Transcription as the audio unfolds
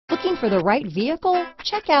Looking for the right vehicle?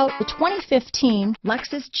 Check out the 2015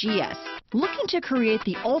 Lexus GS. Looking to create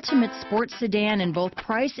the ultimate sports sedan in both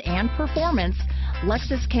price and performance,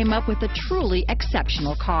 Lexus came up with a truly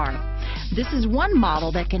exceptional car. This is one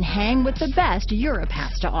model that can hang with the best Europe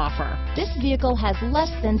has to offer. This vehicle has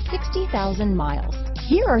less than 60,000 miles.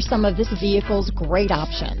 Here are some of this vehicle's great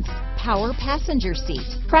options: power passenger seat,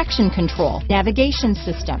 traction control, navigation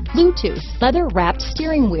system, Bluetooth, leather-wrapped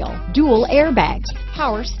steering wheel, dual airbags,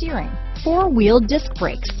 power steering, four-wheel disc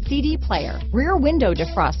brakes, CD player, rear window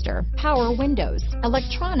defroster, power windows,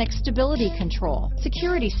 electronic stability control,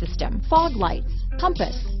 security system, fog lights,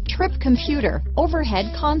 compass, trip computer, overhead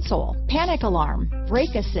console, panic alarm,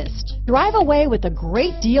 brake assist. Drive away with a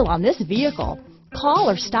great deal on this vehicle. Call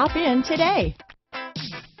or stop in today.